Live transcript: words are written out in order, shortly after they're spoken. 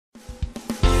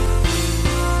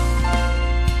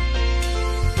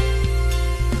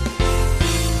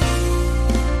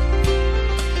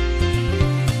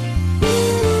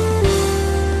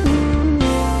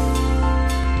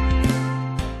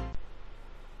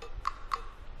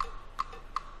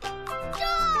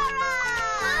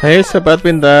Hai sobat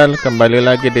pintar, kembali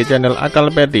lagi di channel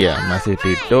Akalpedia. Masih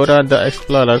di Dora the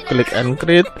Explorer Click and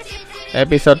Create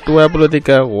episode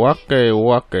 23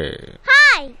 Wakey.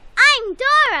 Hi, I'm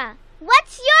Dora.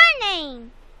 What's your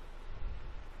name?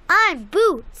 I'm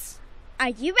Boots. Are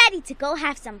you ready to go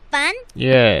have some fun?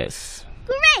 Yes.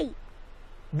 Great.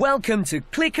 Welcome to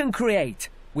Click and Create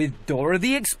with Dora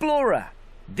the Explorer.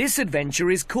 This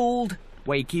adventure is called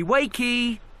Wakey.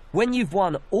 When you've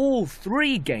won all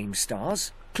 3 game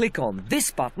stars, click on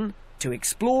this button to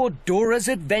explore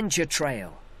Dora's adventure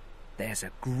trail. There's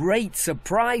a great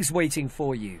surprise waiting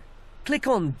for you. Click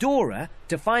on Dora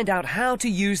to find out how to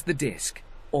use the disc,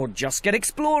 or just get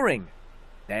exploring.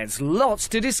 There's lots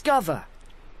to discover.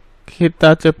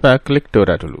 Kita coba klik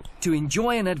Dora dulu. To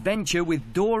enjoy an adventure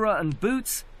with Dora and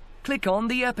Boots, click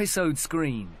on the episode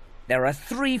screen. There are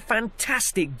 3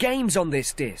 fantastic games on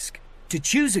this disc. To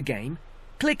choose a game,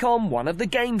 click on one of the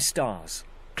game stars.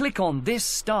 Click on this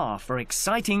star for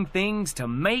exciting things to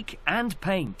make and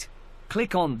paint.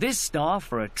 Click on this star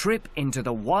for a trip into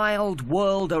the wild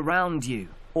world around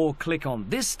you. Or click on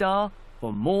this star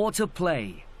for more to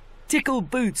play. Tickle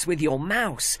Boots with your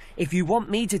mouse if you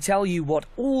want me to tell you what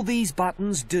all these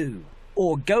buttons do.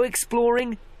 Or go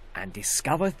exploring and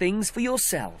discover things for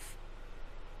yourself.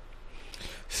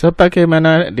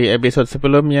 Sebagaimana di episode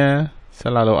sebelumnya,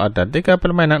 selalu ada 3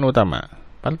 permainan utama.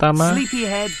 Pertama,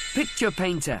 Sleepyhead Picture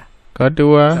Painter.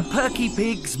 Kedua, The Perky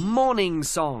Pig's Morning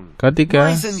Song.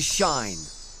 Ketiga, Rise and Shine.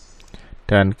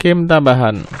 Dan game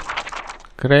tambahan,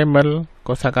 grammar,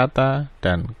 kosakata,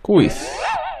 dan kuis.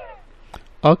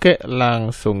 Oke,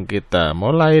 langsung kita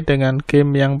mulai dengan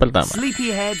game yang pertama.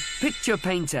 Sleepyhead Picture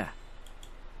Painter.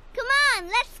 Come on,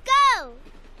 let's go.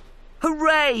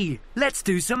 Hooray! Let's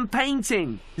do some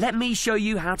painting. Let me show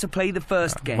you how to play the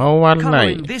first game. Mewarnai.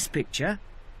 Coloring this picture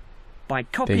by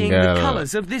copying the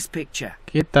colors of this picture.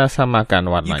 Kita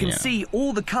samakan You can warnanya. see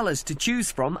all the colors to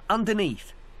choose from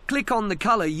underneath. Click on the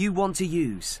color you want to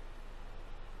use.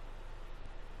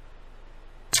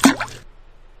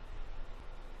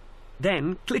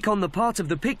 Then click on the part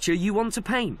of the picture you want to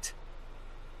paint.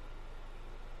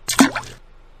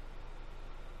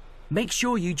 Make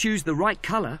sure you choose the right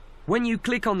color. When you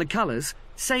click on the colors,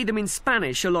 say them in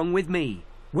Spanish along with me.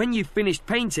 When you've finished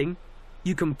painting,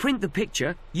 you can print the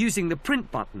picture using the print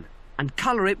button and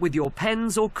color it with your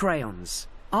pens or crayons.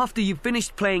 After you've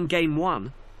finished playing game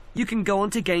 1, you can go on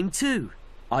to game 2.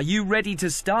 Are you ready to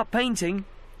start painting?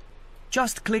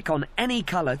 Just click on any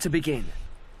color to begin.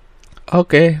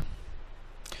 Oke.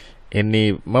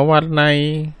 Ini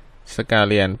mewarnai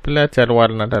sekalian belajar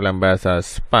warna dalam bahasa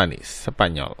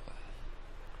Spanyol.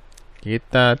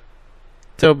 Kita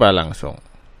coba langsung.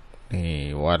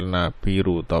 Nih, warna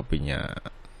biru topinya.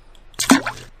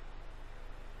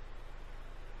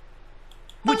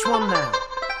 Which one now?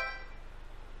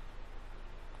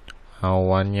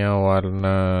 Awannya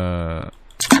warna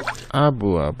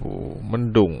abu-abu,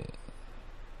 mendung.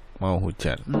 Mau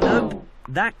hujan. Nope,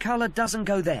 that color doesn't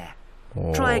go there.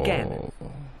 Try again.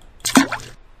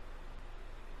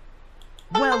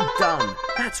 Well done.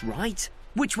 That's right.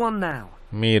 Which one now?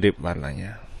 Mirip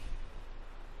warnanya.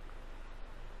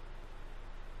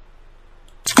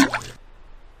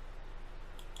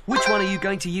 Which one are you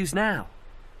going to use now?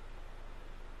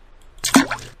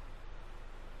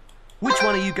 Which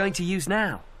one are you going to use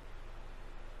now?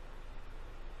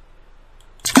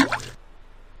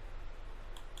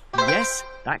 Yes,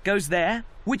 that goes there.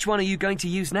 Which one are you going to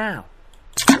use now?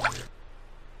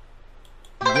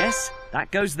 Yes, that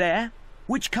goes there.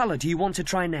 Which color do you want to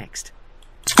try next?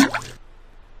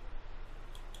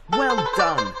 Well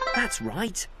done. That's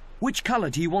right. Which color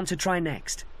do you want to try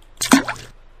next?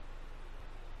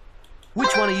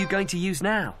 Which one are you going to use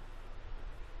now?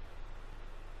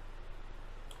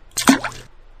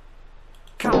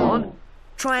 Come on,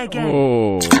 try again.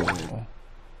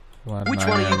 Which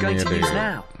one are you going to use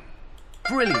now?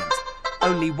 Brilliant.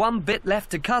 Only 1 bit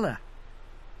left to color.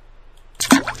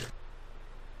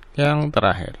 Yang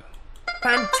terakhir.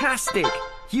 Fantastic.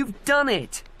 You've done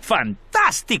it.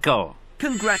 Fantastico!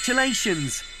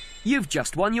 Congratulations. You've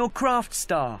just won your craft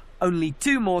star. Only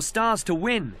 2 more stars to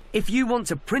win. If you want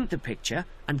to print the picture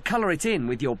and color it in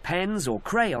with your pens or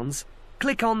crayons,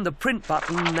 click on the print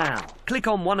button now. Click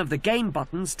on one of the game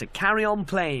buttons to carry on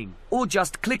playing. Or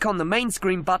just click on the main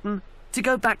screen button to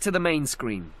go back to the main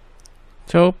screen.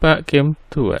 Coba game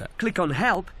 2. Click on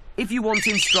help if you want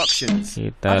instructions.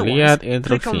 Kita lihat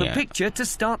click on the instruksinya. picture to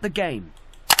start the game.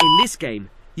 In this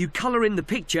game, you color in the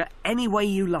picture any way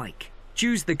you like.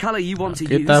 Choose the color you want to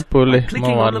use Kita boleh by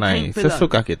clicking on the mewarnai paint below.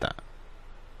 sesuka kita.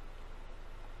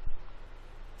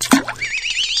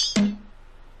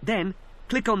 Then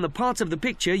Click on the part of the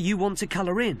picture you want to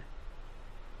colour in.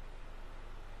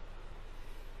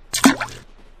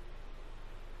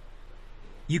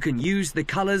 You can use the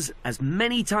colours as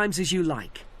many times as you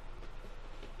like.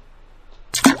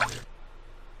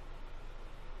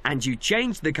 And you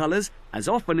change the colours as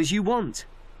often as you want.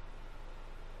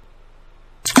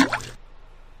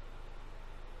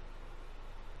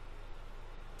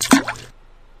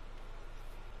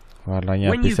 Warnanya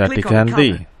When you bisa click on a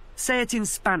diganti. colour, say it in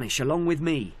Spanish along with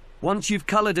me. Once you've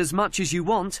coloured as much as you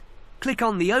want, click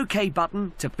on the OK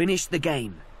button to finish the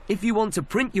game. If you want to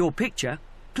print your picture,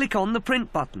 click on the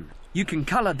print button. You can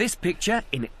colour this picture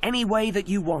in any way that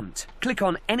you want. Click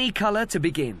on any colour to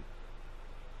begin.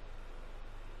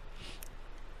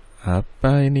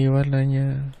 Apa ini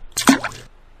warnanya?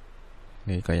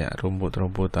 Ini kayak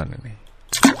rumput-rumputan ini.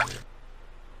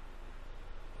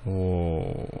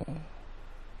 Oh.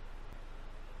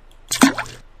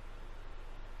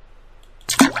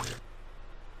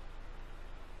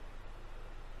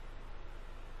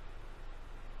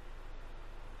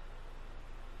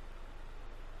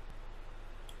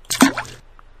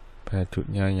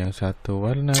 Bajunya yang satu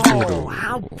warna biru. Oh,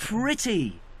 how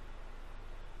pretty!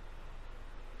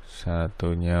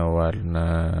 Satunya warna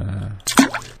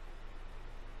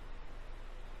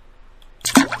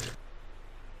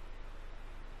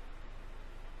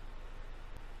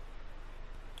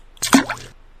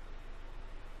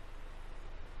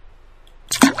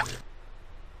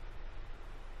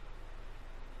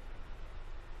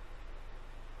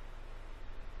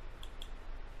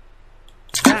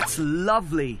That's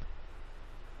lovely.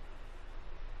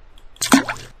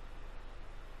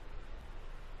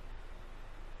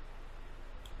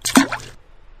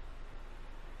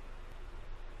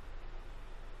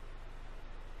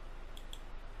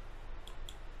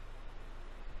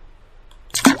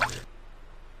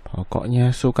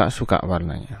 Pokoknya suka-suka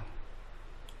warnanya.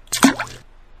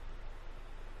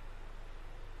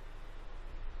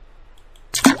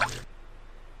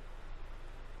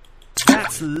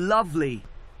 That's lovely.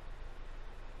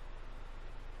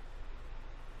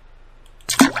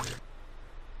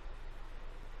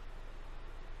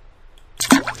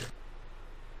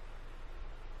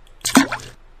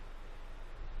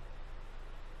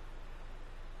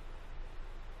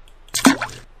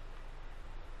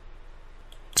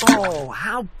 Oh,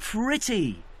 how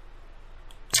pretty!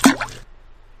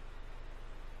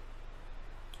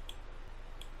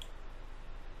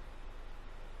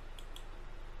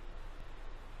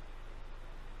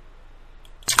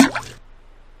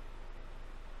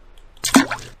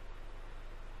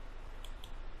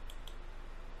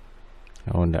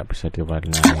 Oh, enggak bisa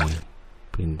diwarnai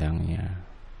bintangnya.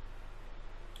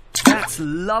 That's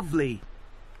lovely.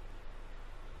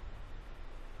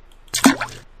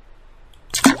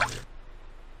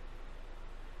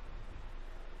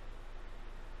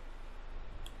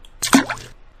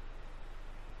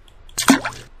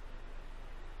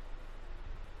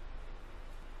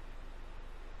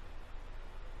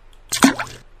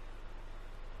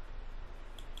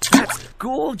 That's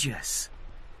gorgeous.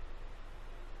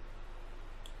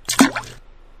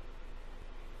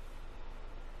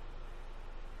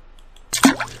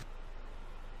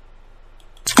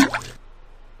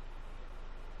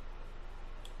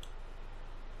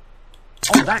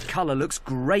 Oh, that colour looks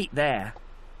great there.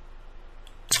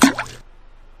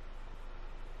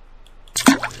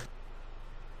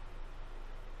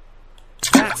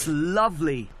 That's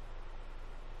lovely.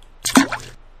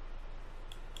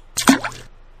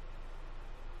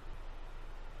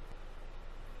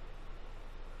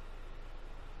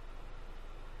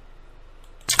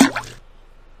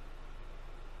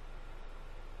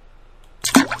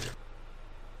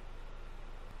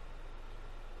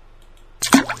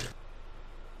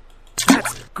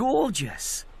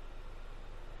 Gorgeous.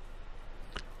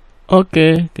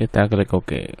 Oke, kita klik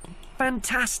OK.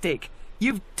 Fantastic.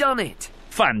 You've done it.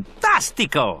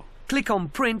 Fantastico! Click on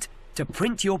print to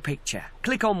print your picture.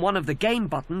 Click on one of the game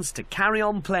buttons to carry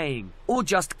on playing. Or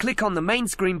just click on the main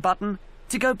screen button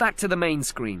to go back to the main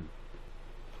screen.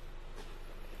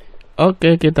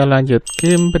 Oke, kita lanjut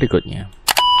game berikutnya.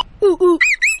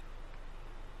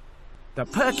 The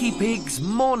Perky Pig's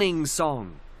Morning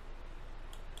Song.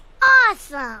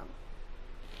 Awesome!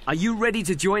 Are you ready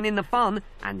to join in the fun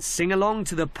and sing along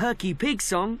to the Perky Pig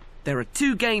song? There are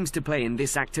 2 games to play in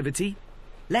this activity.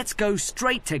 Let's go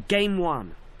straight to game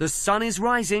 1. The sun is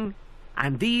rising,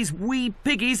 and these wee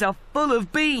piggies are full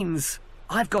of beans.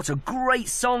 I've got a great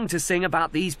song to sing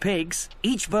about these pigs.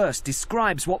 Each verse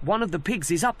describes what one of the pigs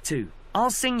is up to.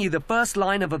 I'll sing you the first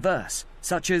line of a verse,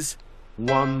 such as,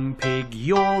 "One pig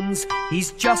yawns,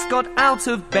 he's just got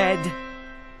out of bed.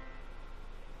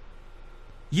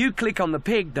 You click on the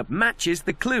pig that matches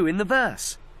the clue in the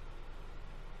verse.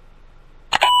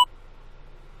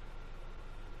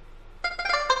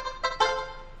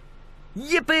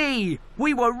 Yippee!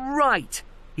 We were right!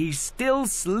 He's still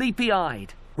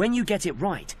sleepy-eyed. When you get it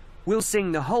right, we'll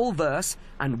sing the whole verse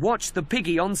and watch the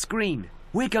piggy on screen.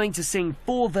 We're going to sing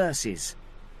 4 verses.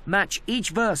 Match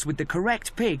each verse with the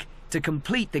correct pig to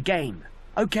complete the game.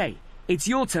 Okay, it's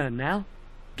your turn now.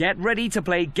 Get ready to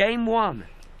play game 1.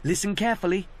 Listen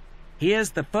carefully.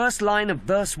 Here's the first line of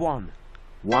verse 1.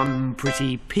 One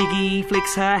pretty piggy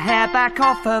flicks her hair back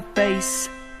off her face.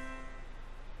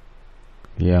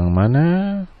 Yang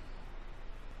mana?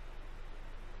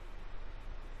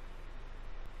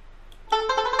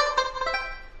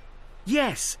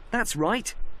 Yes, that's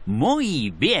right. Muy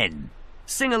bien.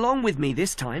 Sing along with me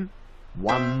this time.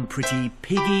 One pretty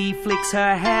piggy flicks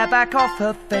her hair back off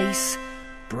her face.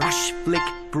 Brush,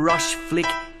 flick,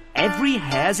 every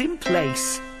hair's in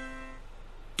place.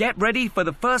 Get ready for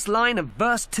the first line of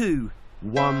verse 2.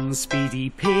 One speedy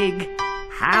pig,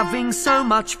 having so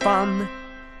much fun.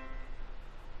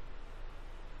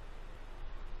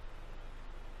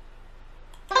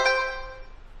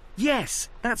 Yes,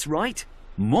 that's right.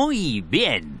 Muy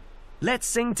bien. Let's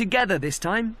sing together this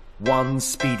time. One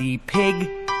speedy pig,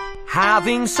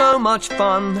 having so much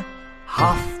fun.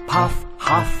 Huff,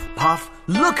 puff,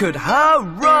 look at her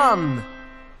run!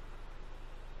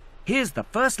 Here's the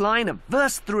first line of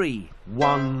verse 3.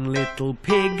 One little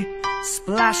pig,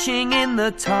 splashing in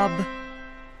the tub.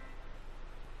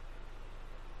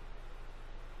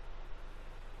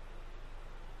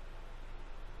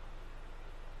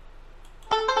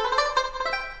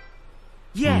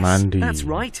 Yes, Mandi. that's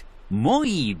right.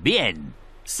 Muy bien.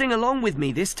 Sing along with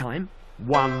me this time.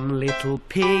 One little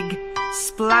pig,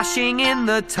 splashing in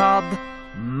the tub.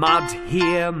 Mud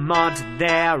here, mud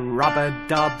there,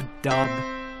 rub-a-dub-dub.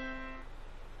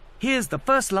 Here's the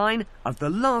first line of the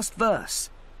last verse.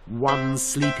 One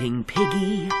sleeping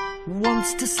piggy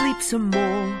wants to sleep some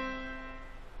more.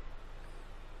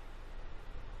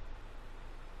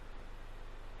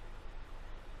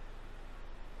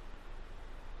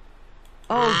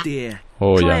 Oh dear.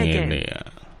 Oh, Try yang again. ini ya.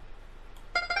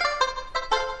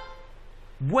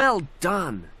 Well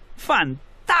done.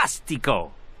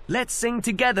 Fantastico. Let's sing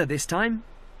together this time.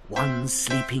 One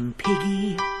sleeping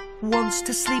piggy wants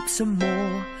to sleep some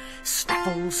more.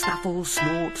 Snaffle, snaffle,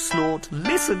 snort, snort,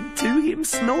 listen to him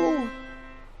snore.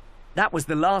 That was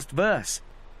the last verse.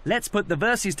 Let's put the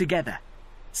verses together.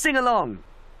 Sing along.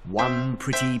 One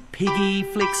pretty piggy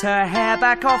flicks her hair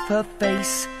back off her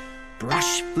face.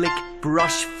 Brush,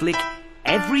 flick,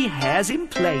 every hair's in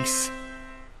place.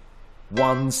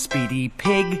 One speedy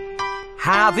pig,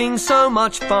 having so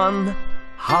much fun.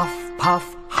 Huff,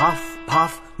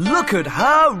 puff, look at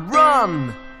her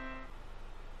run!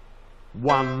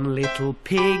 One little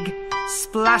pig,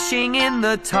 splashing in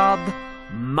the tub.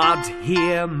 Mud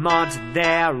here, mud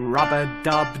there,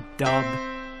 rub-a-dub-dub.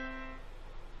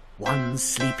 One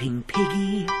sleeping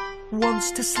piggy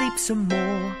wants to sleep some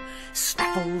more.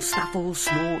 Snaffle, snaffle,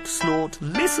 snort, snort,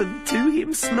 listen to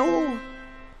him snore.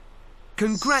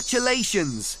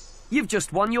 Congratulations! You've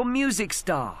just won your music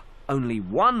star. Only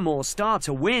one more star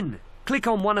to win. Click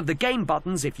on one of the game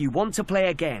buttons if you want to play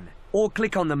again, or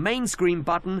click on the main screen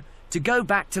button to go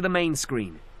back to the main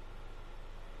screen.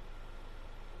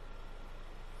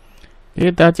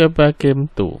 Kita coba game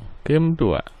 2. Game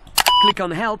 2. Click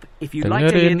on help if you'd like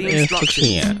to hear Dengerin the instructions,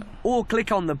 instruksinya. or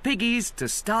click on the piggies to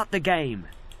start the game.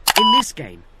 In this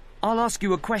game, I'll ask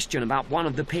you a question about one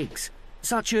of the pigs,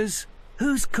 such as,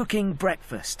 who's cooking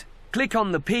breakfast? Click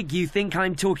on the pig you think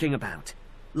I'm talking about,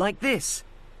 like this.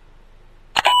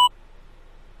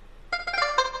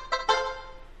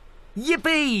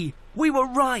 Yippee! We were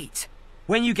right!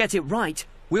 When you get it right,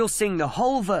 we'll sing the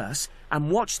whole verse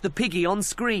and watch the piggy on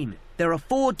screen. There are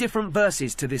 4 different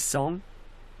verses to this song.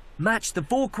 Match the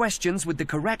 4 questions with the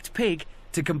correct pig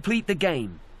to complete the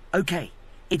game. Okay,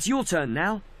 it's your turn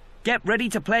now. Get ready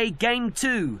to play game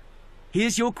 2.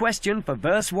 Here's your question for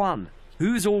verse 1.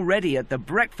 Who's already at the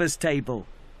breakfast table?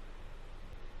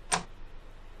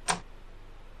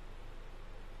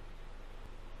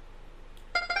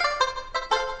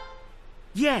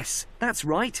 Yes, that's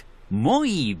right.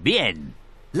 Muy bien.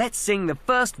 Let's sing the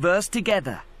first verse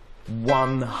together.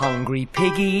 One hungry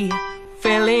piggy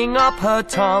filling up her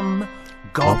tum.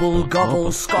 Gobble,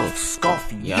 gobble, scoff,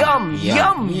 scoff, yum,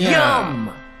 yum,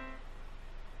 yum.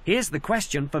 Here's the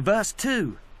question for verse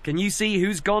 2. Can you see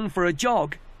who's gone for a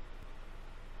jog?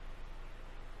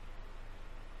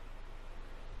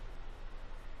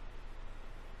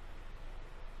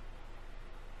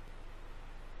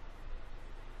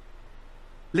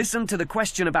 Listen to the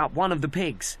question about one of the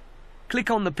pigs.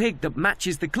 Click on the pig that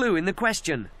matches the clue in the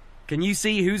question. Can you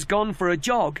see who's gone for a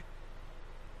jog?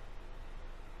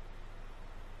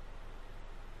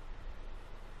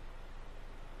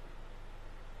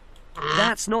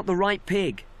 That's not the right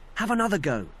pig. Have another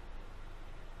go.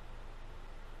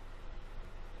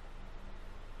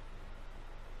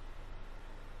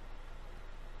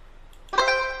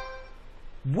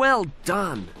 Well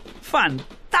done.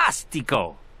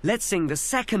 Fantastico. Let's sing the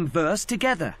second verse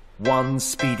together. One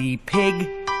speedy pig,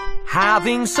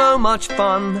 having so much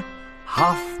fun.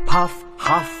 Huff, puff,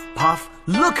 huff, puff,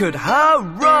 look at her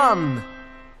run!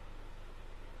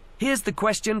 Here's the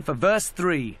question for verse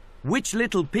 3. Which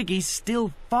little piggy's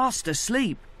still fast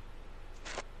asleep?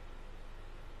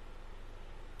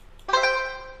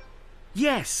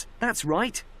 Yes, that's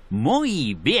right.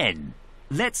 Muy bien.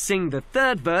 Let's sing the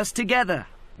third verse together.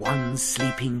 One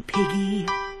sleeping piggy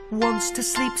wants to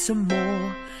sleep some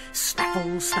more.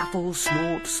 Snaffle, snaffle,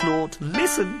 snort, snort,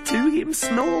 listen to him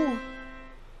snore.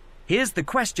 Here's the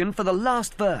question for the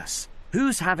last verse.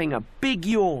 Who's having a big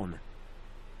yawn?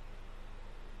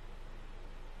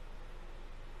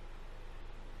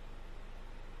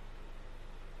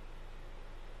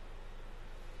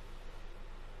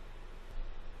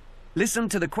 Listen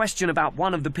to the question about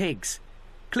one of the pigs.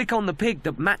 Click on the pig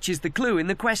that matches the clue in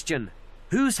the question.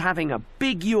 Who's having a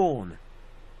big yawn?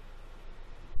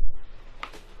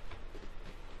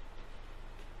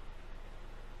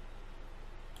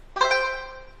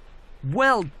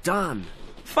 Well done.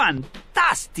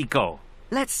 Fantastico.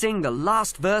 Let's sing the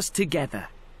last verse together.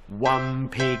 One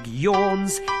pig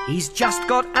yawns, he's just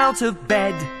got out of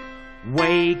bed.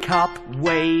 Wake up,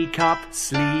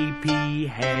 sleepy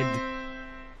head.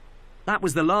 That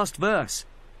was the last verse.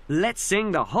 Let's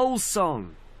sing the whole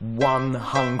song. One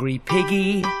hungry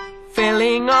piggy,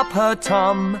 filling up her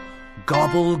tum.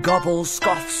 Gobble, gobble,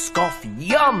 scoff, scoff,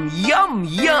 yum, yum,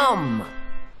 yum.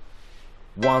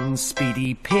 One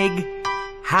speedy pig,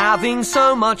 having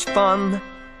so much fun.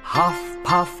 Huff,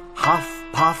 puff, huff,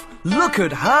 puff, look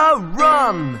at her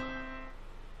run!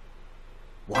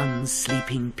 One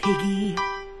sleeping piggy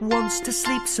wants to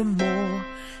sleep some more.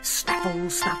 Snaffle,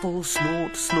 snaffle,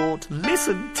 snort, snort,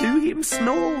 listen to him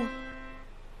snore.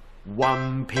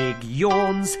 One pig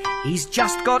yawns, he's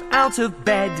just got out of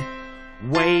bed.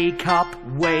 Wake up,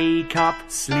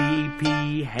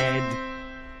 sleepy head.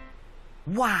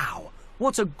 Wow,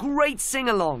 what a great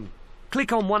sing-along!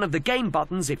 Click on one of the game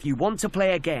buttons if you want to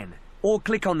play again, or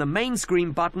click on the main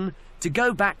screen button to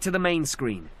go back to the main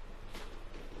screen.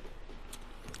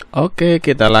 Oke,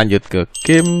 kita lanjut ke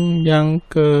game yang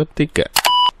ketiga.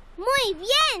 Muy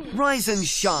bien. Rise and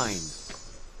shine.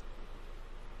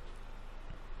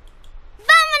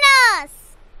 Vámonos.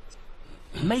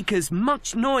 Make as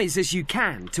much noise as you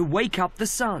can to wake up the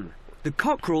sun. The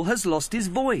cockerel has lost his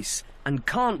voice and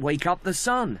can't wake up the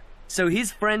sun. So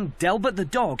his friend Delbert the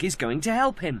dog is going to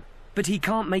help him. But he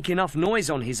can't make enough noise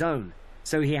on his own.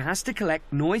 So he has to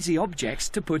collect noisy objects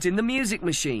to put in the music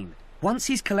machine. Once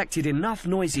he's collected enough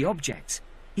noisy objects,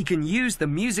 he can use the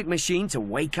music machine to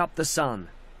wake up the sun.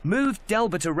 Move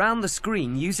Delbert around the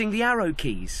screen using the arrow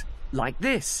keys, like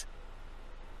this.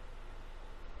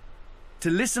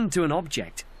 To listen to an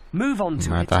object, move on to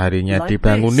Mataharinya it like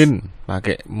dibangunin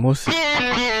pakai musik.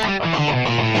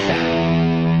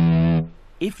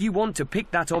 If you want to pick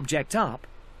that object up,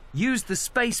 use the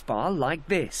spacebar like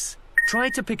this. Try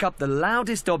to pick up the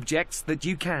loudest objects that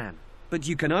you can, but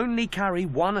you can only carry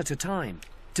one at a time.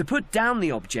 To put down the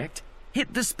object,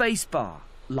 hit the spacebar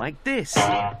like this.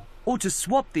 Or to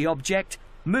swap the object,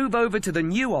 move over to the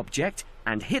new object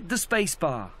and hit the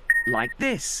spacebar like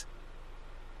this.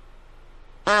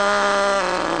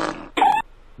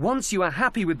 Once you are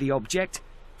happy with the object,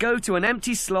 go to an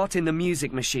empty slot in the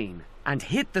music machine and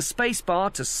hit the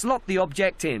spacebar to slot the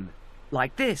object in,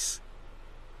 like this.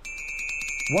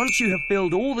 Once you have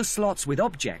filled all the slots with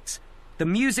objects, the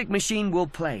music machine will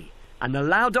play and the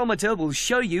loudometer will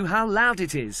show you how loud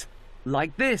it is,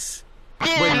 like this.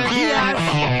 Buenos días.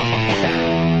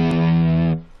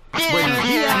 Buenos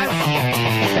días.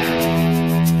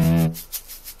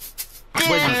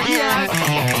 Buenos días.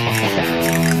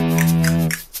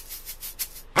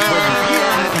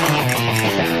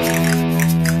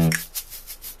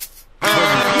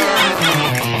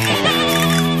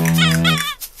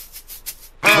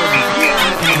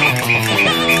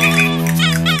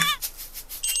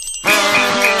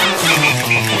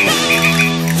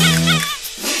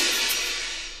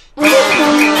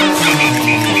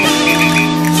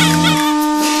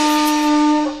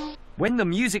 When the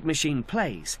music machine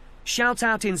plays, shout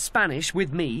out in Spanish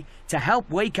with me to help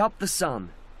wake up the sun.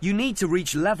 You need to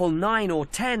reach level 9 or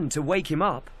 10 to wake him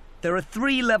up. There are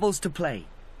 3 levels to play,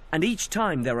 and each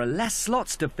time there are less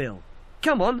slots to fill.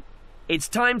 Come on, it's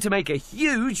time to make a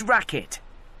huge racket.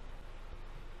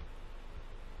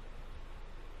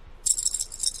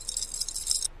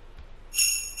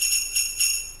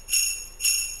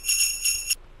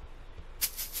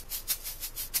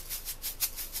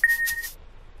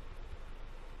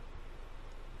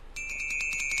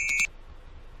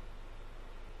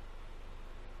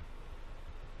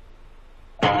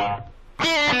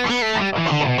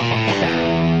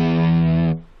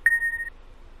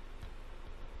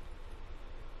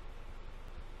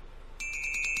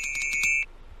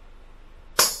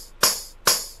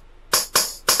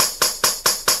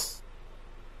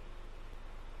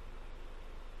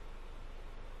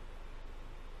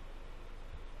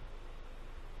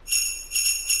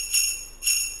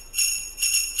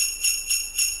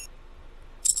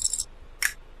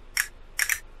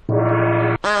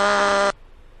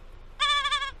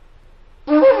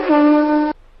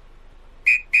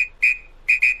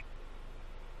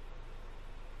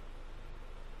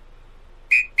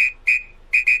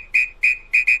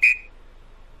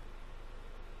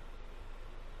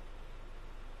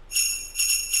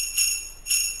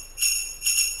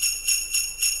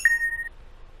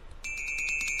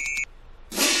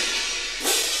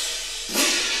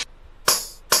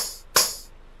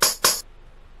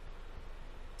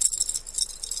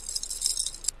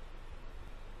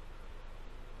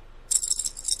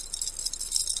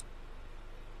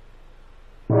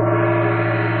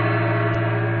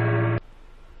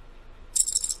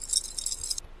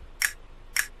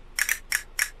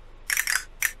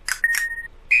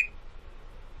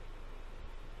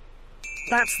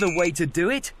 That's the way to do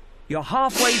it. You're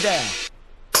halfway there.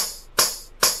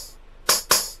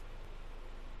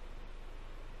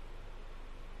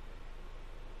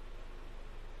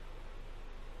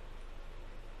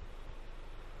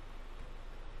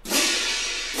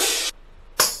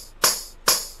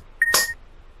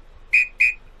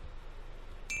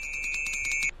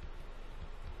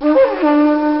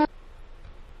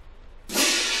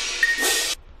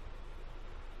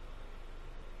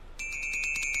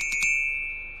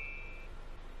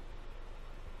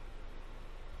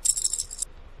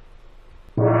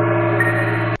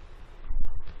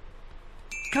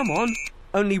 Come on,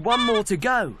 only one more to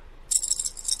go.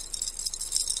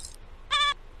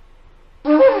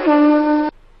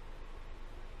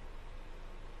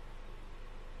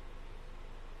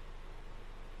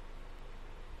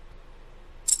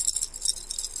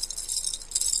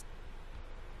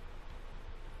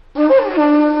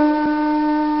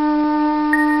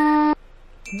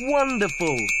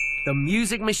 Wonderful! The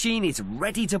music machine is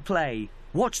ready to play.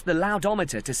 Watch the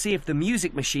loudometer to see if the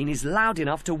music machine is loud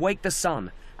enough to wake the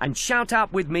sun, and shout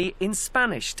out with me in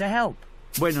Spanish to help.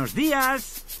 Buenos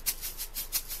días.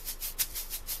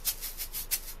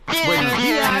 Buenos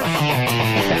días.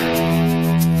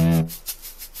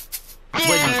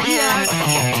 Buenos días.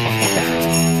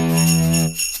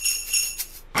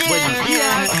 Buenos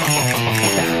días.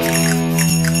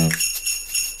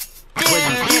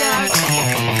 Buenos días.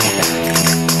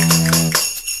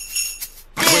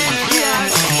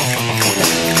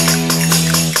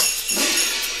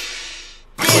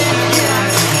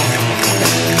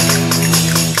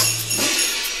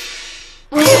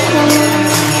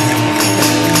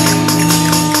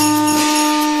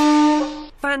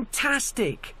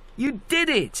 Fantastic! You did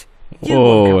it!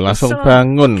 Oh, langsung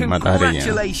bangun mataharinya.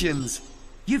 Congratulations!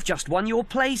 You've just won your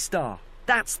Play Star.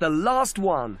 That's the last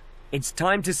one. It's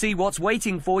time to see what's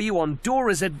waiting for you on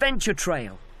Dora's Adventure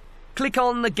Trail. Click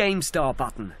on the Game Star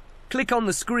button. Click on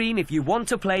the screen if you want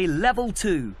to play Level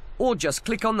 2, or just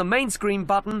click on the main screen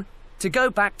button to go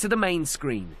back to the main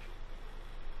screen.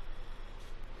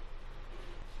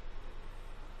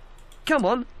 Come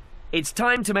on, it's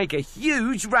time to make a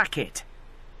huge racket.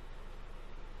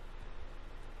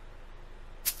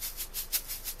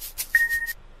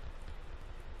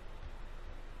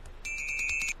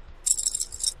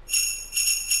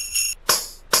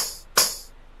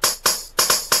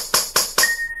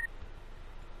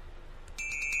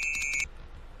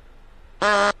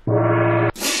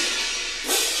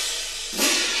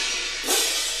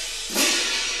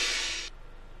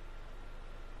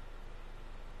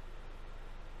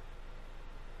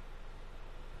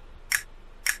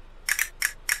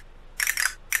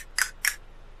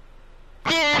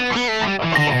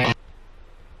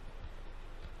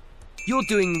 You're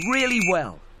doing really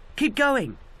well. Keep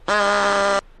going.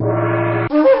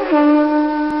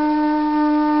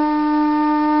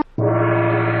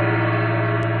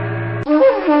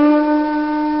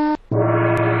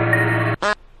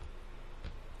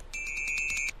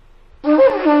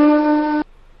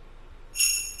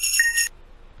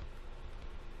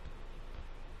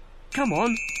 Come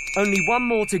on, only one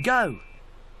more to go.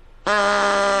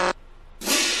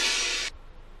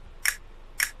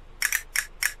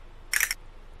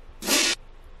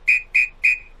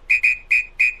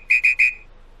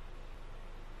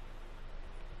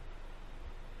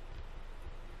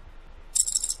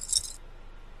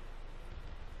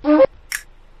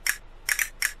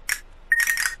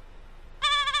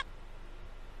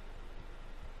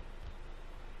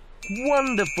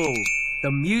 Wonderful! The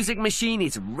music machine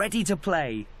is ready to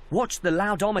play. Watch the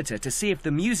loudometer to see if the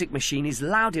music machine is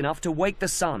loud enough to wake the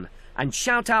sun, and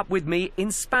shout out with me in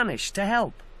Spanish to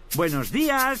help. Buenos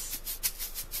días.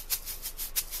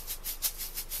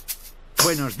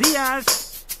 Buenos días.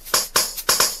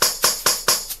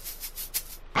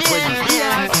 Buenos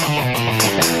días.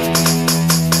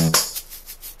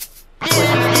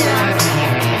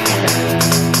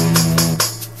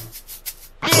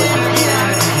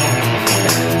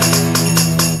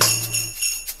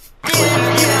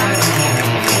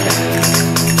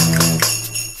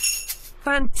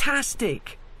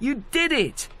 Fantastic! You did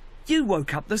it! You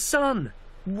woke up the sun.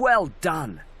 Well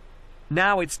done.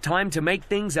 Now it's time to make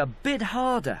things a bit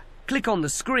harder. Click on the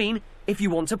screen if you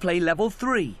want to play level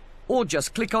 3, or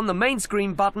just click on the main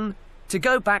screen button to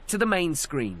go back to the main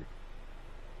screen.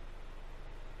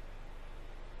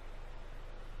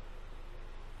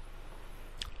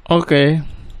 Okay.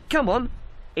 Come on,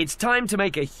 it's time to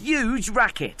make a huge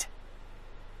racket.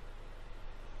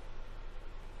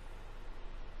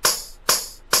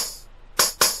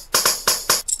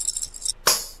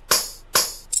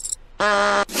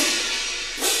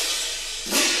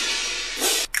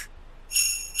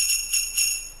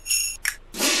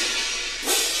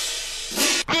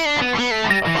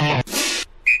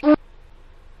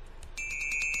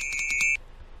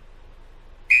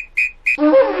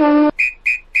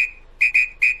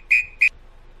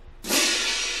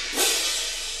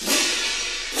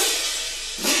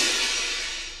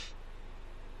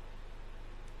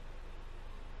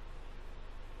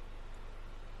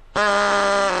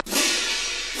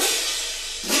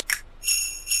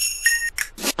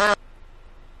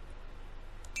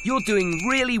 You're doing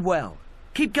really well.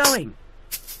 Keep going.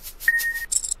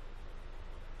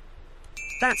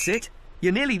 That's it.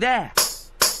 You're nearly there.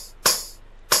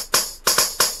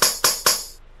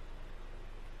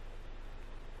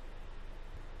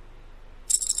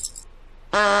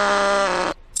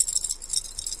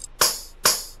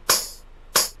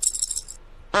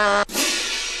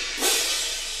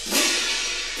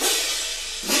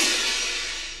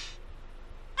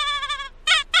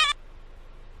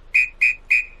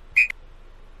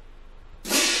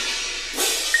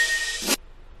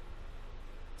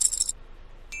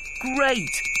 Great!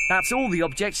 That's all the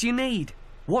objects you need.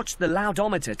 Watch the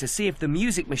loudometer to see if the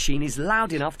music machine is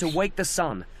loud enough to wake the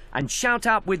sun, and shout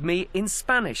out with me in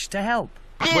Spanish to help.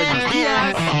 Buenos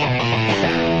días.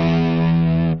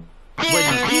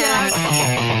 Buenos días.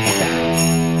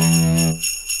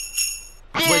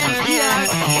 Buenos días.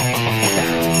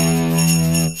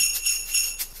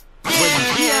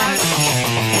 Buenos días.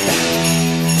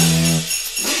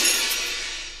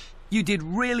 You did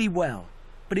really well,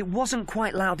 but it wasn't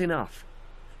quite loud enough.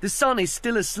 The sun is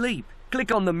still asleep.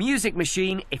 Click on the music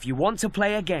machine if you want to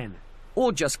play again,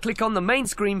 or just click on the main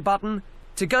screen button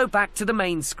to go back to the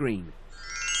main screen.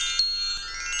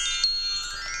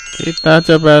 Kita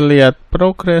coba lihat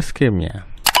progress gamenya.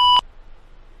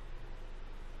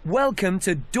 Welcome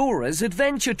to Dora's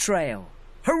Adventure Trail.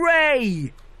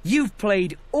 Hooray! You've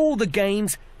played all the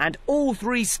games and all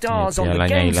 3 stars on the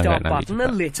Game Start button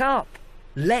are lit up.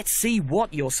 Let's see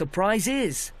what your surprise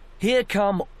is. Here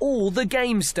come all the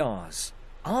game stars.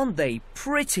 Aren't they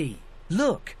pretty?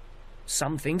 Look,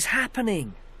 something's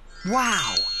happening.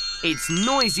 Wow, it's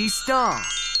Noisy Star.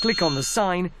 Click on the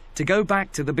sign to go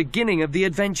back to the beginning of the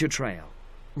adventure trail.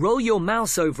 Roll your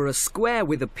mouse over a square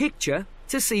with a picture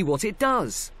to see what it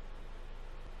does.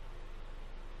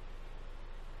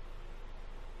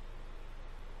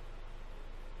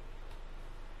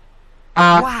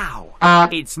 Wow,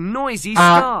 it's Noisy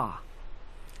Star.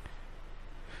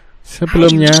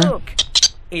 Sebelumnya, Hey, look,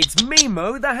 it's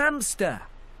Mimo the hamster.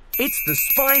 It's the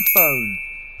spy phone.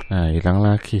 nah hilang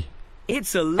lagi.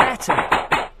 It's a letter.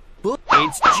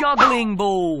 It's juggling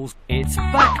balls. It's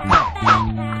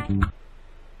backpack.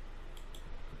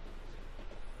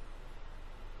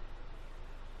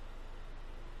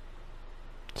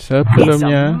 It's a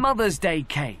Sebelumnya, Mother's Day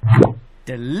cake.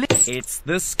 It's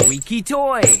the squeaky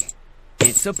toy.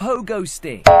 It's a pogo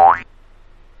stick.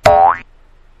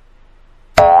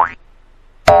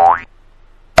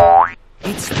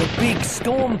 It's the big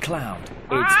storm cloud.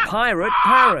 It's Pirate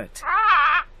Parrot.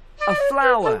 A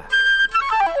flower.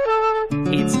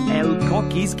 It's El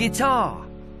Coquí's guitar.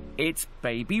 It's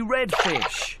baby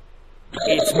redfish.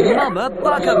 It's Mama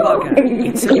Bugger Bugger.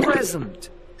 It's a present.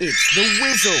 It's the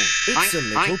Whizzle. It's a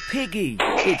little piggy.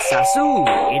 It's Azul.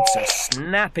 It's a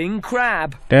snapping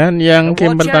crab. Dan yang And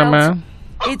game watch pertama. out,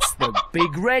 it's the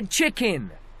big red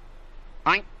chicken.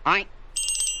 Oink, oink.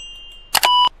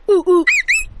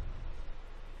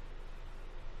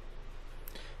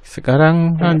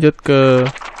 Sekarang lanjut ke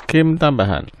game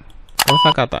tambahan.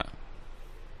 Kosakata.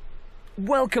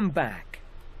 Welcome back.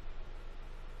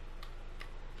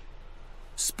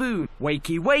 Spoon.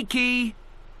 Wakey, wakey.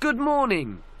 Good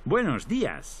morning. Buenos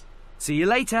días. See you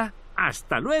later.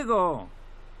 Hasta luego.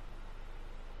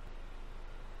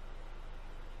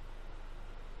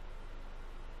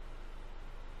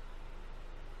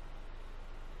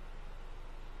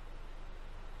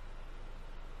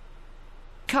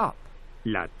 Cup.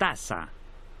 La taza.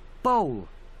 Bowl.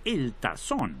 El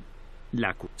tazón.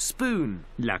 Spoon.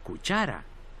 La cuchara.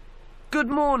 Good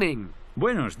morning.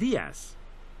 Buenos días.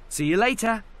 See you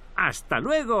later. Hasta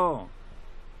luego.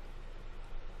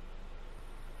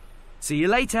 See you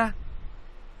later.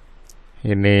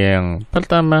 Ini yang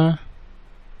pertama,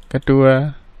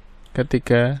 kedua,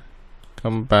 ketiga,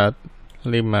 keempat,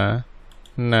 5,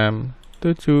 6,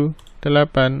 7, 8,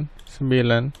 9, 10,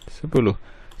 11, 12,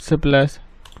 13,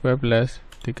 14,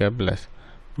 15,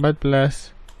 16,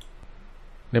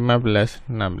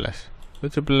 17,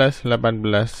 18, 19, 20,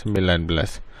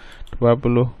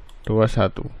 21,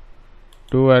 22,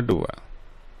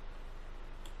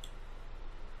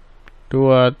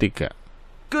 23.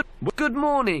 Good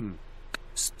morning.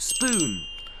 Spoon.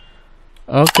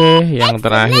 Oke, yang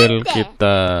terakhir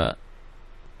kita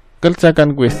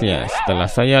kerjakan kuisnya setelah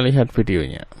saya lihat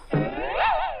videonya.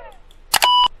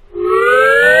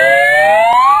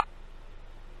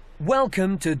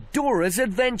 Welcome to Dora's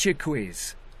Adventure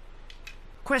Quiz.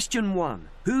 Question 1.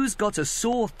 Who's got a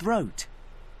sore throat?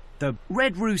 The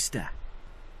red rooster.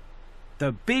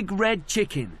 The big red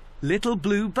chicken. Little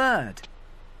blue bird.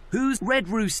 Who's red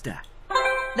rooster?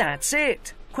 That's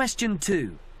it. Question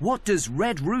 2. What does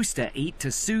red rooster eat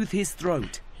to soothe his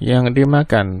throat? Yang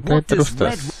dimakan What red does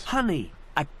roosters. honey,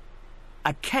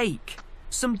 a cake,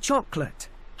 some chocolate,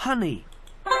 honey.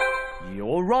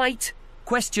 You're right.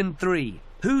 Question 3.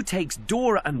 Who takes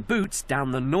Dora and Boots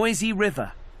down the noisy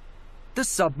river? The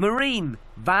submarine,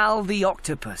 Val the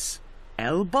octopus,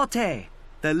 El Bote,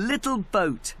 the little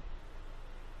boat.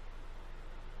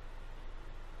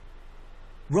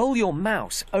 Roll your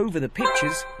mouse over the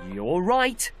pictures. You're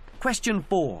right. Question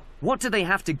 4. What do they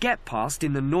have to get past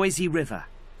in the noisy river?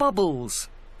 Bubbles,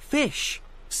 fish,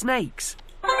 snakes.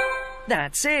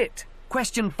 That's it.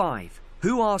 Question 5.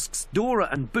 Who asks Dora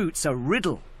and Boots a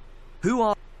riddle?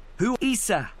 Who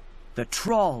Isa, the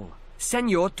troll.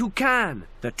 Senor Tucan,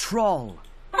 the troll.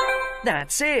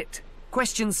 That's it.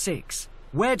 Question 6.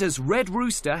 Where does Red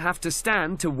Rooster have to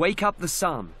stand to wake up the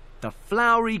sun? The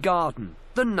flowery garden,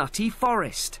 the nutty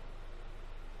forest.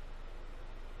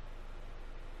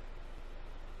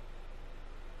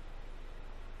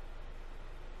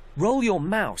 Roll your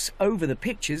mouse over the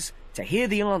pictures to hear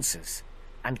the answers.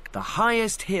 And the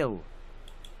highest hill.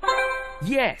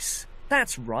 Yes,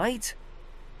 that's right.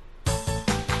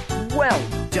 Well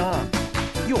done.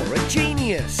 You're a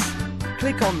genius.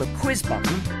 Click on the quiz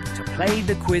button to play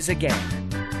the quiz again.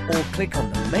 Or click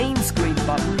on the main screen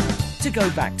button to go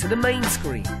back to the main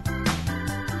screen.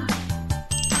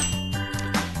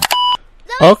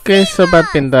 Oke sobat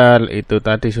pintar, itu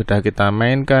tadi sudah kita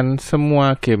mainkan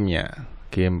semua gamenya.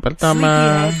 Game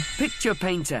pertama, Sleepyhead Picture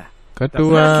Painter.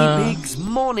 kedua, The Pig's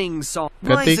Morning Song. Rise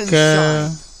and ketiga,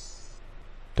 shine.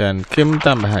 dan game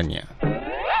tambahannya.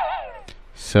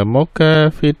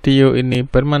 Semoga video ini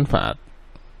bermanfaat.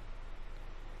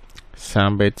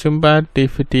 Sampai jumpa di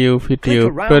video-video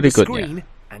Click around the berikutnya. screen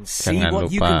and see Jangan what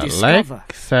you lupa can like, discover.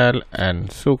 share, and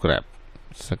subscribe.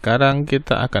 Sekarang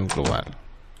kita akan keluar.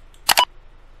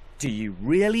 Do you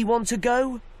really want to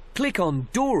go? Click on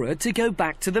Dora to go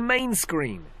back to the main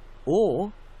screen.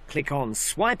 Or click on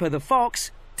Swiper the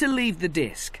Fox to leave the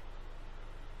disc.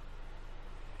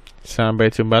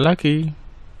 Sampai jumpa lagi.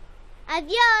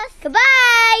 Adios.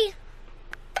 Goodbye.